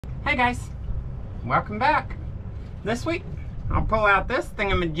Hey guys, welcome back. This week, I'll pull out this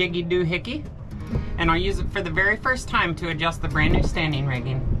thingamajiggy doohickey and I'll use it for the very first time to adjust the brand new standing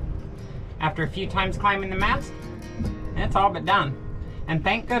rigging. After a few times climbing the mast, it's all but done. And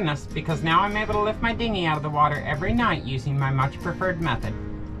thank goodness, because now I'm able to lift my dinghy out of the water every night using my much preferred method.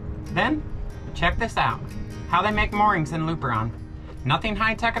 Then, check this out, how they make moorings in Luperon. Nothing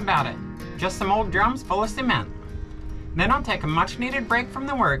high-tech about it, just some old drums full of cement. Then I'll take a much needed break from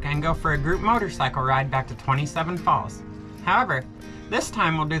the work and go for a group motorcycle ride back to 27 Falls. However, this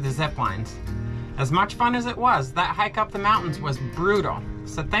time we'll do the zip lines. As much fun as it was, that hike up the mountains was brutal.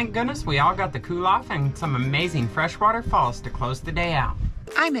 So thank goodness we all got the cool off and some amazing freshwater falls to close the day out.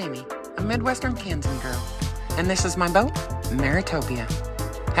 I'm Amy, a Midwestern Kansan girl, and this is my boat, Maritopia.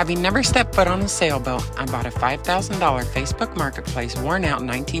 Having never stepped foot on a sailboat, I bought a $5,000 Facebook Marketplace worn out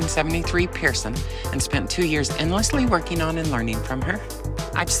 1973 Pearson and spent 2 years endlessly working on and learning from her.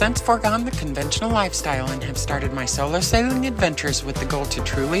 I've since foregone the conventional lifestyle and have started my solo sailing adventures with the goal to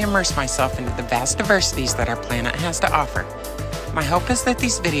truly immerse myself into the vast diversities that our planet has to offer. My hope is that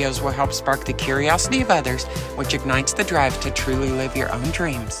these videos will help spark the curiosity of others, which ignites the drive to truly live your own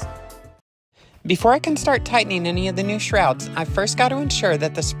dreams. Before I can start tightening any of the new shrouds, I've first got to ensure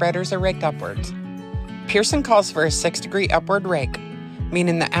that the spreaders are raked upwards. Pearson calls for a 6-degree upward rake,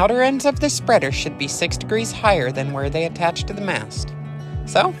 meaning the outer ends of the spreader should be 6 degrees higher than where they attach to the mast.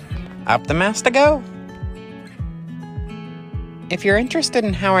 So, up the mast to go! If you're interested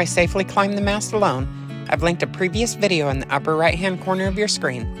in how I safely climb the mast alone, I've linked a previous video in the upper right-hand corner of your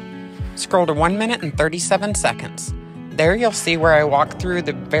screen. Scroll to 1 minute and 37 seconds. There you'll see where I walk through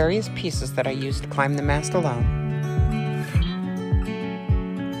the various pieces that I use to climb the mast alone.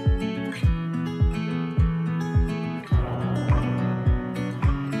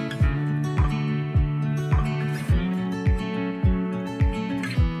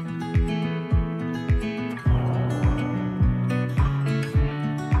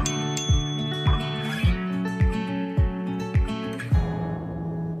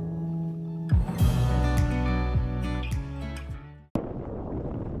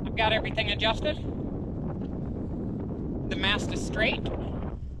 Got everything adjusted. The mast is straight.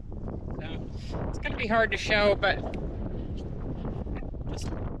 So it's going to be hard to show, but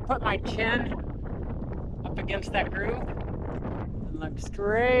just put my chin up against that groove and look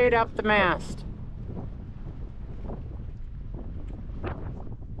straight up the mast.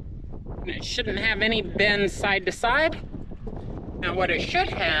 And it shouldn't have any bend side to side. Now what it should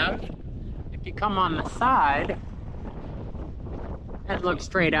have, if you come on the side and look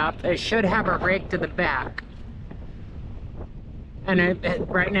straight up, it should have a rake to the back. And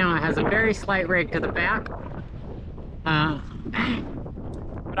right now it has a very slight rake to the back. But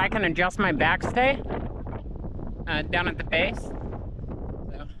I can adjust my backstay down at the base.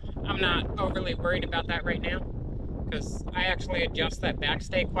 So I'm not overly worried about that right now, because I actually adjust that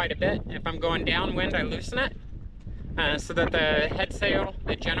backstay quite a bit. If I'm going downwind, I loosen it so that the head sail,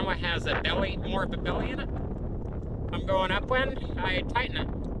 the Genoa, has a belly, more of a belly in it. If I'm going upwind, I tighten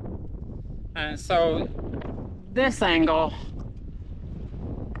it. So this angle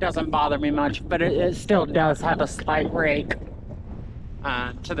doesn't bother me much, but it still does have a slight rake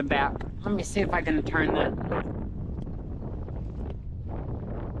to the back. Let me see if I can turn that.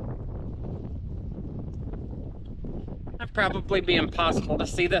 That'd probably be impossible to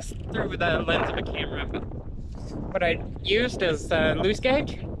see this through the lens of a camera, but what I used is loose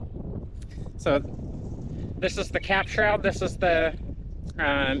gauge. So this is the cap shroud, this is the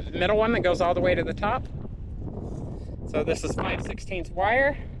middle one that goes all the way to the top. So this is 5/16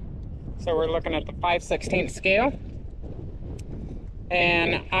 wire. So we're looking at the 5/16 scale.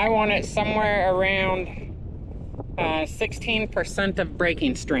 And I want it somewhere around 16% of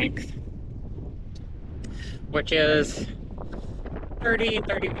braking strength, which is 30,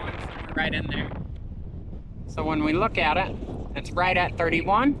 31, somewhere right in there. So when we look at it, it's right at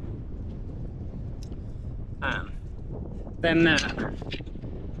 31. Then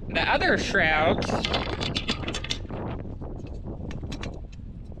the other shrouds,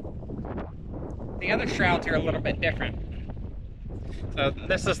 are a little bit different. So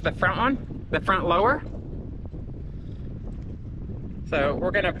this is the front one, the front lower. So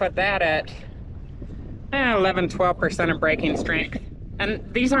we're going to put that at 11-12% of braking strength. And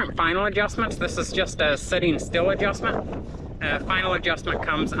these aren't final adjustments, this is just a sitting still adjustment. Final adjustment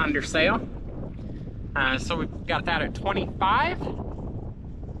comes under sail. So we've got that at 25,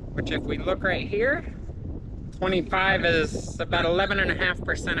 which if we look right here, 25 is about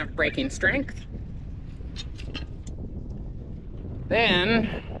 11.5% of braking strength.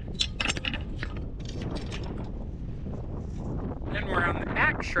 Then we're on the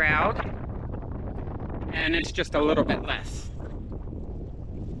back cap shroud, and it's just a little bit less.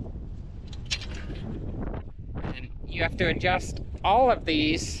 And you have to adjust all of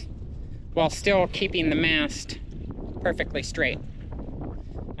these while still keeping the mast perfectly straight.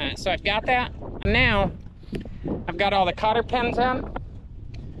 So I've got that. Now I've got all the cotter pins in.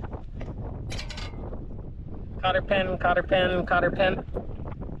 Cotter pin, cotter pin, cotter pin.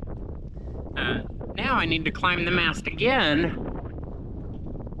 Now I need to climb the mast again.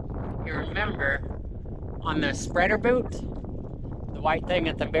 You remember on the spreader boot, the white thing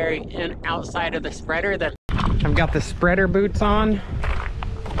at the very outside of the spreader, that I've got the spreader boots on.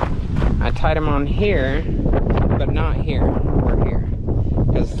 I tied them on here, but not here or here,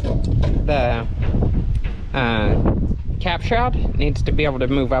 because the cap shroud needs to be able to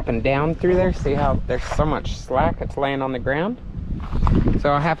move up and down through there. See how there's so much slack it's laying on the ground? So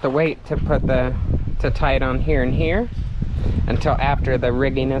I'll have to wait to put to tie it on here and here until after the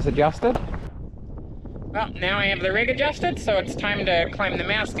rigging is adjusted. Well, now I have the rig adjusted, so it's time to climb the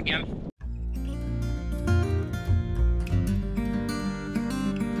mast again.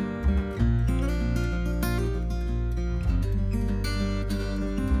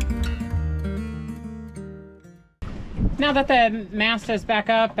 Now that the mast is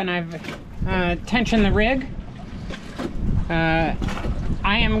back up and I've tensioned the rig, I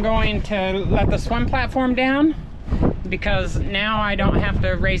am going to let the swim platform down, because now I don't have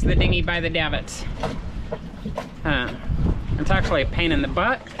to raise the dinghy by the davits. It's actually a pain in the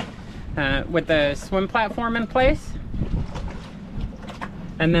butt with the swim platform in place.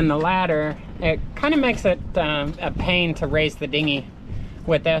 And then the ladder, it kind of makes it a pain to raise the dinghy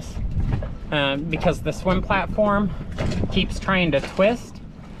with this, because the swim platform keeps trying to twist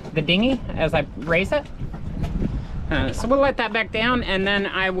the dinghy as I raise it. So we'll let that back down, and then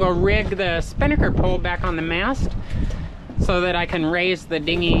I will rig the spinnaker pole back on the mast so that I can raise the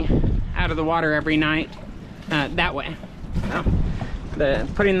dinghy out of the water every night that way. So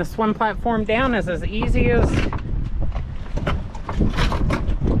putting the swim platform down is as easy as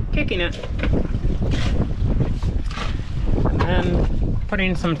kicking it. And then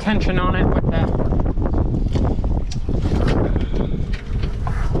putting some tension on it with the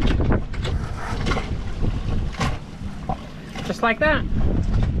just like that.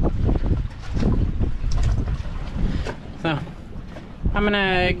 So I'm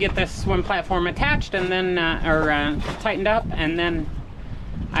gonna get this swim platform attached and then tightened up, and then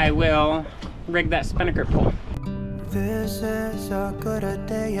I will rig that spinnaker pole. This is as good a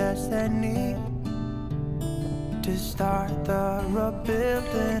day as any to start the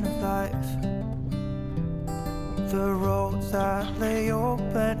rebuilding of life. The roads that lay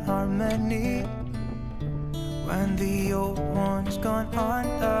open are many when the old one's gone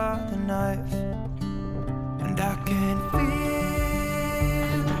under the knife. And I can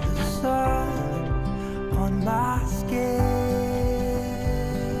feel the sun on my skin,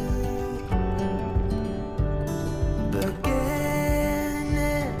 beginning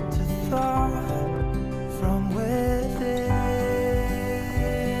to thaw from within.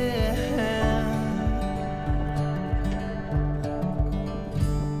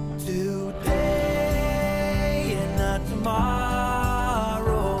 Today and not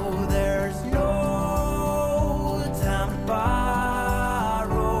tomorrow, there's no time to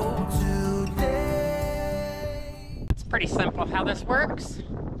borrow. Today. It's pretty simple how this works.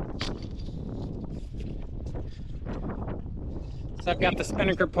 So I've got the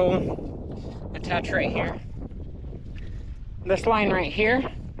spinnaker pole attached right here. This line right here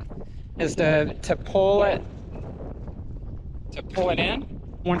is to pull it in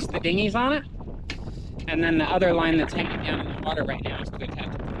once the dinghy's on it. And then the other line that's hanging down in the water right now is to attach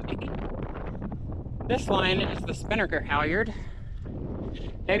it to the dinghy. This line is the spinnaker halyard.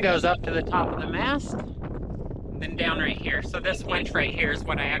 It goes up to the top of the mast, then down right here. So this winch right here is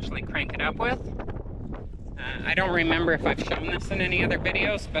what I actually crank it up with. I don't remember if I've shown this in any other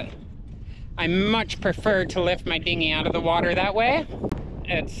videos, but I much prefer to lift my dinghy out of the water that way.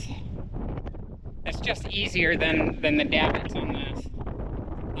 It's just easier than the davits on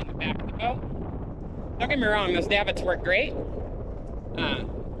the back of the boat. Don't get me wrong, those davits work great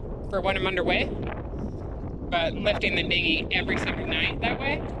for when I'm underway, but lifting the dinghy every single night that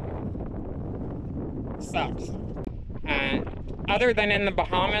way sucks. Other than in the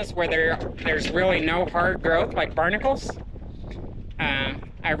Bahamas, where there's really no hard growth like barnacles,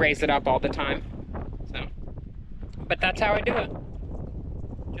 I raise it up all the time. So, but that's how I do it.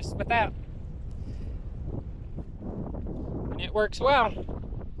 Just with that. And it works well.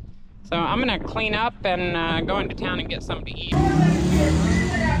 So I'm gonna clean up and go into town and get something to eat.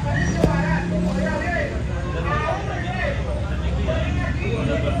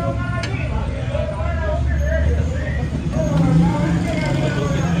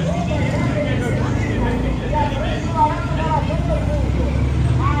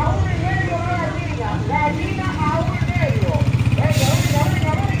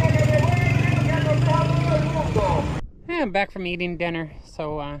 I'm back from eating dinner,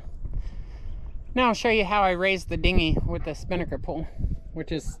 so now I'll show you how I raise the dinghy with the spinnaker pole,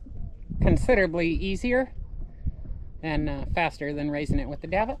 which is considerably easier and faster than raising it with the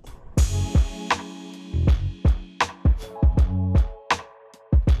davit.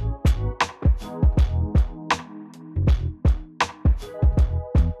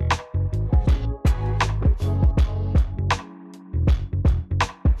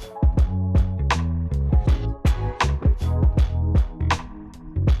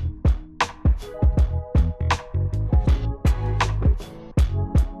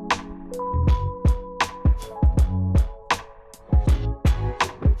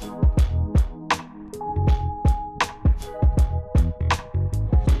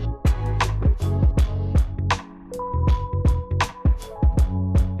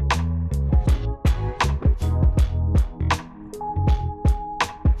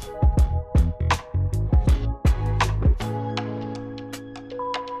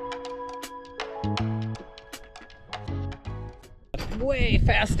 Way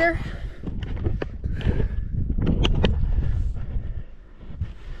faster.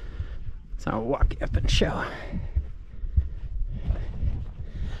 So I'll walk you up and show.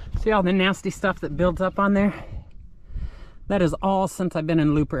 See all the nasty stuff that builds up on there? That is all since I've been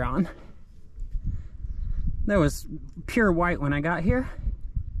in looper on. There was pure white when I got here,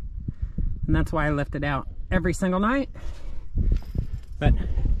 and that's why I lift it out every single night. But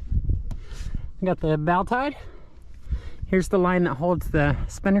I got the bow tied. Here's the line that holds the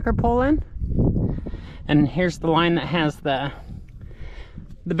spinnaker pole in, and here's the line that has the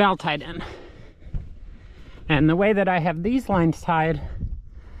bow tied in. And the way that I have these lines tied,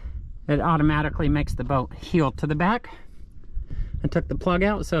 it automatically makes the boat heel to the back. I took the plug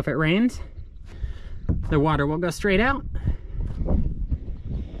out, so if it rains, the water will go straight out.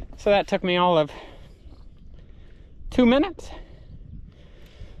 So that took me all of 2 minutes.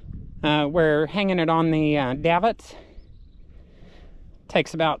 We're hanging it on the davits.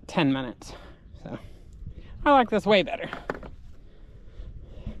 Takes about 10 minutes. So I like this way better.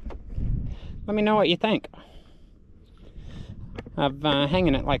 Let me know what you think of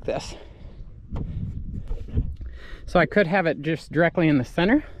hanging it like this. So I could have it just directly in the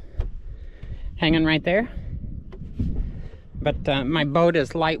center, hanging right there, but my boat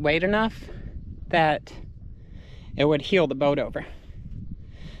is lightweight enough that it would heel the boat over.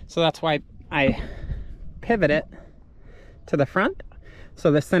 So that's why I pivot it to the front, so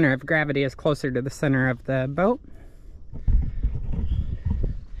the center of gravity is closer to the center of the boat.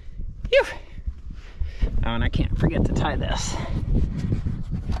 Phew. Oh, and I can't forget to tie this.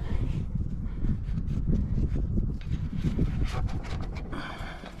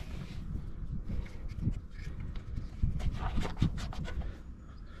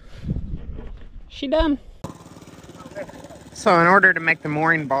 She done. So in order to make the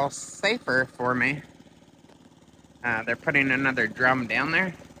mooring ball safer for me, they're putting another drum down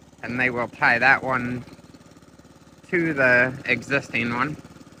there, and they will tie that one to the existing one.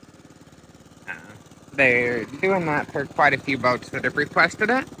 They're doing that for quite a few boats that have requested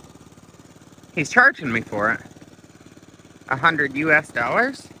it. He's charging me for it, $100 US,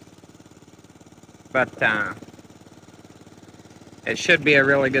 but it should be a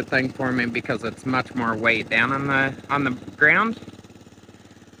really good thing for me because it's much more weight down on the ground.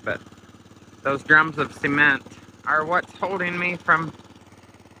 But those drums of cement are what's holding me from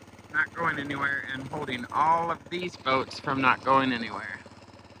not going anywhere and holding all of these boats from not going anywhere.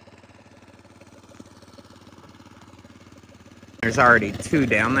 There's already 2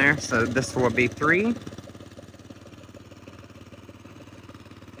 down there, so this will be 3.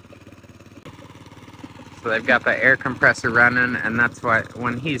 So they've got the air compressor running, and that's what,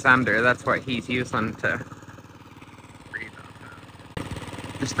 when he's under, that's what he's using to breathe on.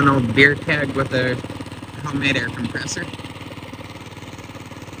 Just an old beer keg with a homemade air compressor.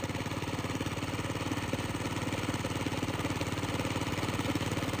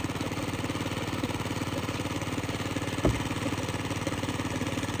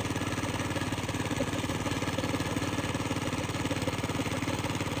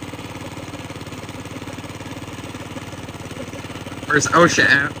 Where's OSHA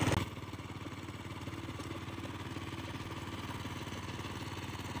at?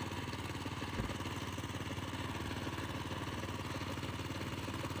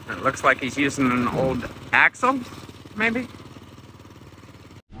 It looks like he's using an old axle, maybe?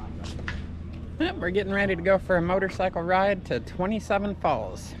 Yep, we're getting ready to go for a motorcycle ride to 27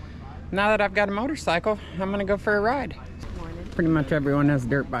 Falls. Now that I've got a motorcycle, I'm gonna go for a ride. Pretty much everyone has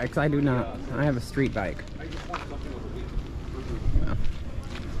dirt bikes. I do not. I have a street bike.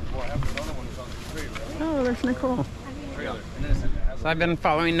 Oh, there's Nicole. So I've been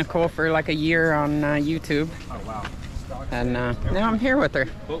following Nicole for like a year on YouTube. Oh, wow. And now I'm here with her.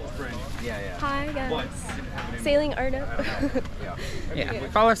 Hi guys. Sailing Artha. Yeah,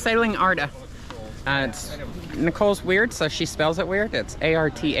 follow Sailing Artha. Nicole's weird, so she spells it weird. It's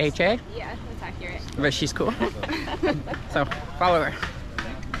A-R-T-H-A. Yeah, that's accurate. But she's cool. So follow her.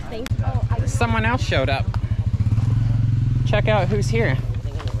 Thanks. Someone else showed up. Check out who's here.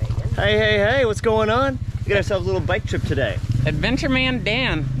 Hey, what's going on? We got ourselves a little bike trip today. AdventureMan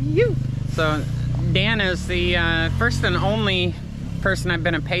Dan. So Dan is the first and only person I've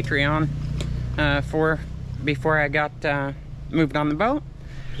been a Patreon for before I got moved on the boat.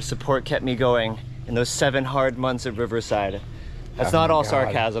 Your support kept me going in those 7 hard months at Riverside. That's not all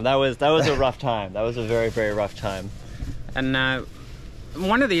sarcasm. That was a rough time. That was a very, very rough time. And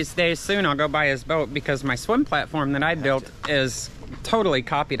one of these days soon I'll go buy his boat because my swim platform that I built is totally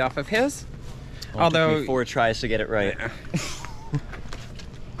copied off of his. Although it took me 4 tries to get it right.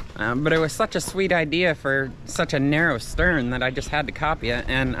 But it was such a sweet idea for such a narrow stern that I just had to copy it,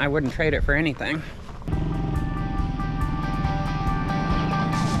 and I wouldn't trade it for anything.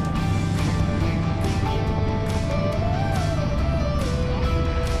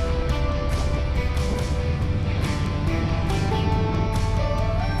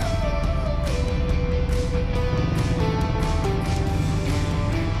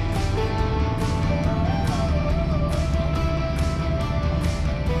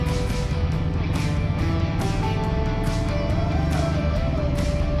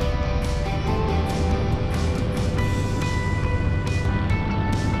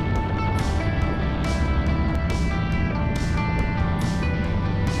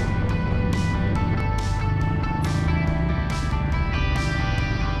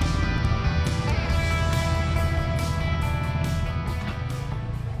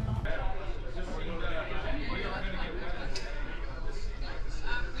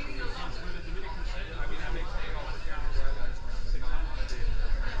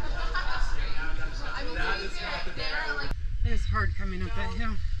 It's hard coming up that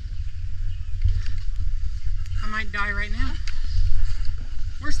hill. I might die right now.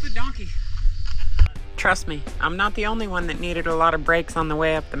 Where's the donkey? Trust me, I'm not the only one that needed a lot of breaks on the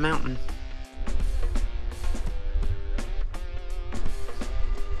way up the mountain.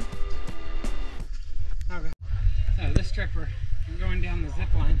 Okay. So this trip we're going down the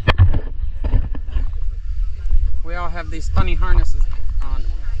zip line. We all have these funny harnesses on,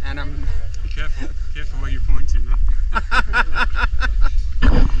 and I'm... Careful where you're pointing, man.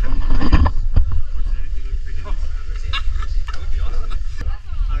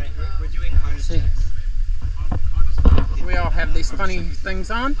 We all have these funny things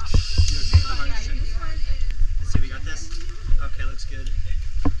on. See, we got this. Okay, looks good.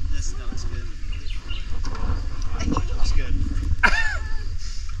 That looks good. Looks good.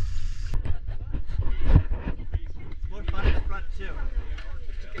 More fun in the front too.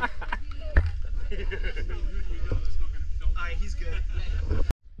 Alright, he's good.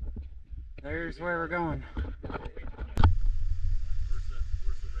 There's where we're going. Where's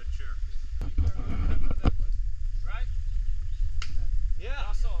the red chair? Right? Yeah.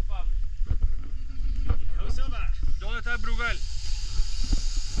 Passò, Pablo. Dove va? Dove está el Brugal?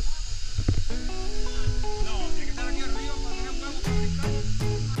 No, tiene que estar aquí arriba para tener huevos para brincar.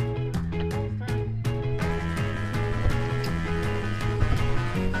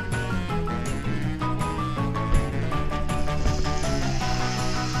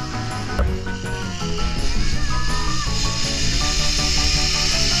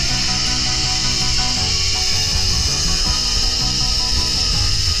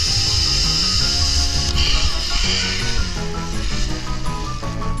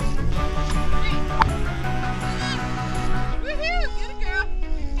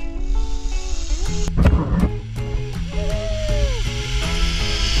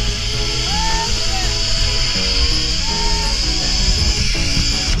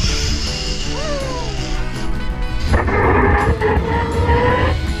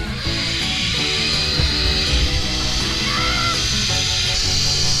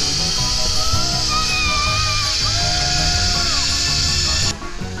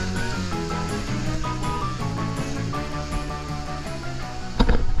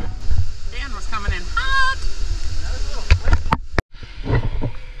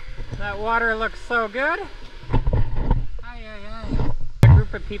 That water looks so good. A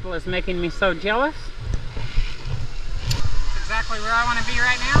group of people is making me so jealous. It's exactly where I want to be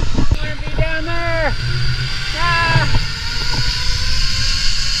right now. I want to be down there. Ah!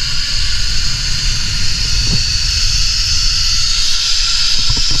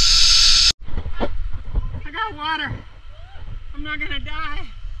 I got water. I gonna die?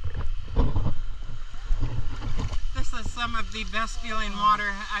 This is some of the best feeling water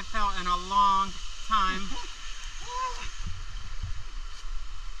I've felt in a long time.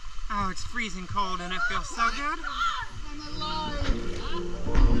 Oh, it's freezing cold and it feels so good. I'm alive!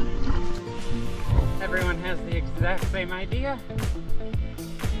 Everyone has the exact same idea.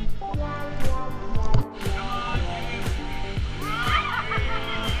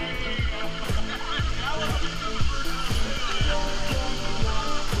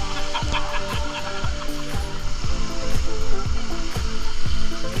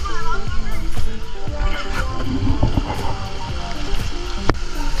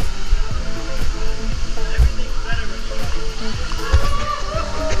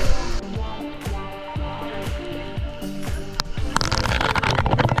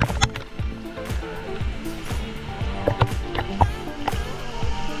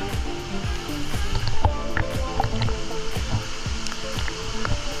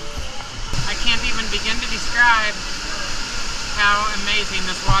 Begin to describe how amazing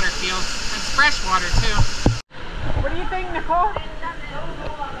this water feels. It's fresh water too. What do you think, Nicole?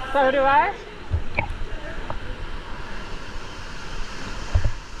 So do I.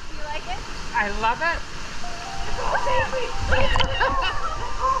 You like it? I love it.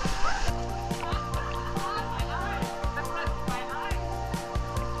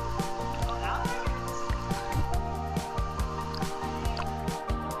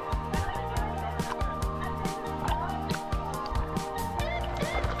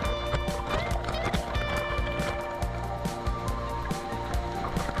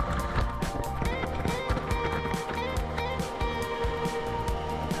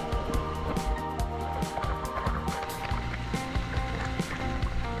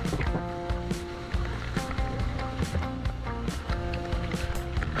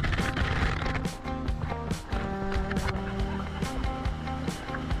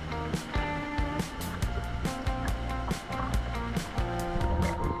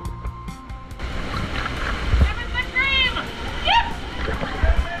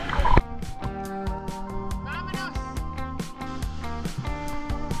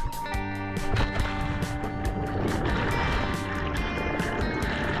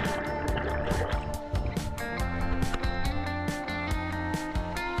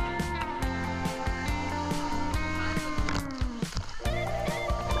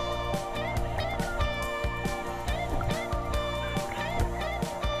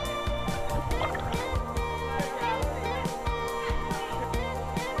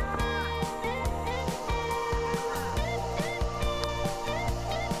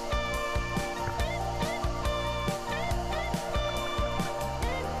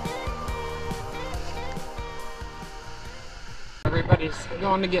 Everybody's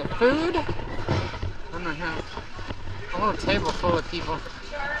going to get food. I don't have a whole table full of people.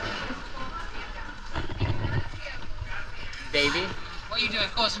 Davey. What are you doing?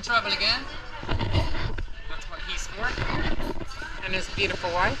 Causing trouble again? That's what he's for. And his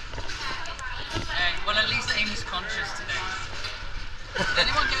beautiful wife. Well, at least Amy's conscious today. Did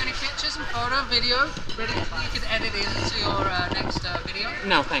anyone get any pictures and photo, video ready you could edit into your next video?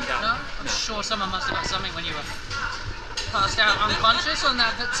 No, thank God. No? I'm sure someone must have got something when you were passed out unconscious on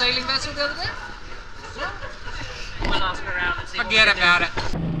that sailing vessel the other day. Yeah. We'll ask around and see. Forget about it.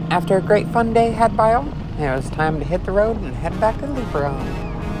 After a great fun day had by all, it was time to hit the road and head back to Libra.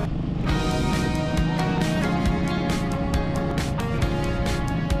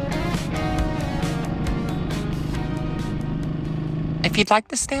 If you'd like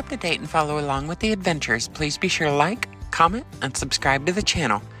to stay up to date and follow along with the adventures, please be sure to like, comment, and subscribe to the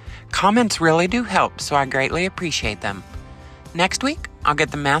channel. Comments really do help, so I greatly appreciate them. Next week, I'll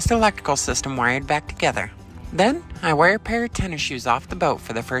get the mast electrical system wired back together. Then, I wear a pair of tennis shoes off the boat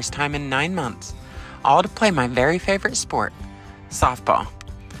for the first time in 9 months, all to play my very favorite sport, softball.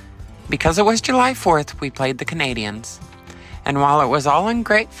 Because it was July 4th, we played the Canadians. And while it was all in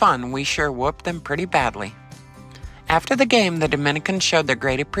great fun, we sure whooped them pretty badly. After the game, the Dominicans showed their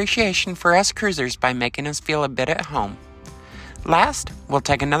great appreciation for us cruisers by making us feel a bit at home. Last, we'll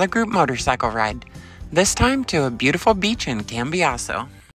take another group motorcycle ride, this time to a beautiful beach in Cambiasso.